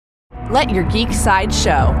Let your geek side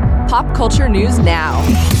show. Pop culture news now.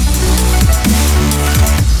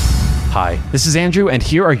 Hi, this is Andrew, and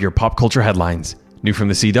here are your pop culture headlines. New from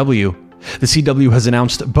the CW. The CW has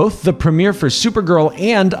announced both the premiere for Supergirl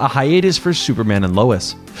and a hiatus for Superman and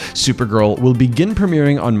Lois. Supergirl will begin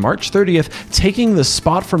premiering on March 30th, taking the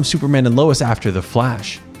spot from Superman and Lois after The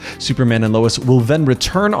Flash. Superman and Lois will then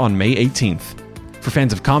return on May 18th. For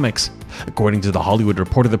fans of comics, according to The Hollywood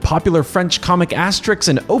Reporter, the popular French comic Asterix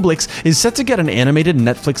and Obelix is set to get an animated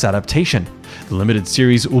Netflix adaptation. The limited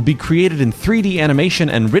series will be created in 3D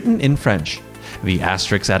animation and written in French. The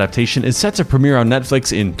Asterix adaptation is set to premiere on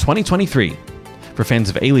Netflix in 2023. For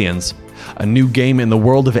fans of Aliens, a new game in the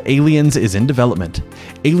world of Aliens is in development.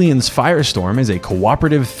 Aliens Firestorm is a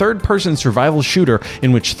cooperative third-person survival shooter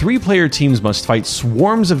in which 3-player teams must fight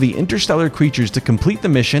swarms of the interstellar creatures to complete the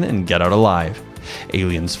mission and get out alive.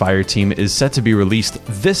 Aliens Fireteam is set to be released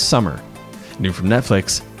this summer. New from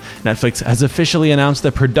Netflix, Netflix has officially announced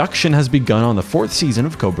that production has begun on the 4th season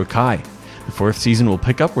of Cobra Kai. The 4th season will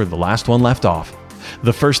pick up where the last one left off.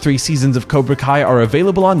 The first 3 seasons of Cobra Kai are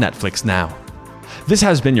available on Netflix now. This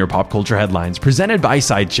has been your Pop Culture Headlines, presented by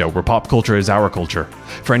Sideshow, where pop culture is our culture.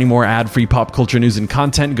 For any more ad-free pop culture news and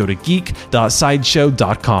content, go to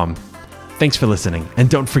geek.sideshow.com. Thanks for listening, and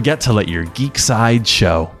don't forget to let your geek side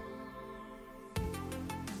show.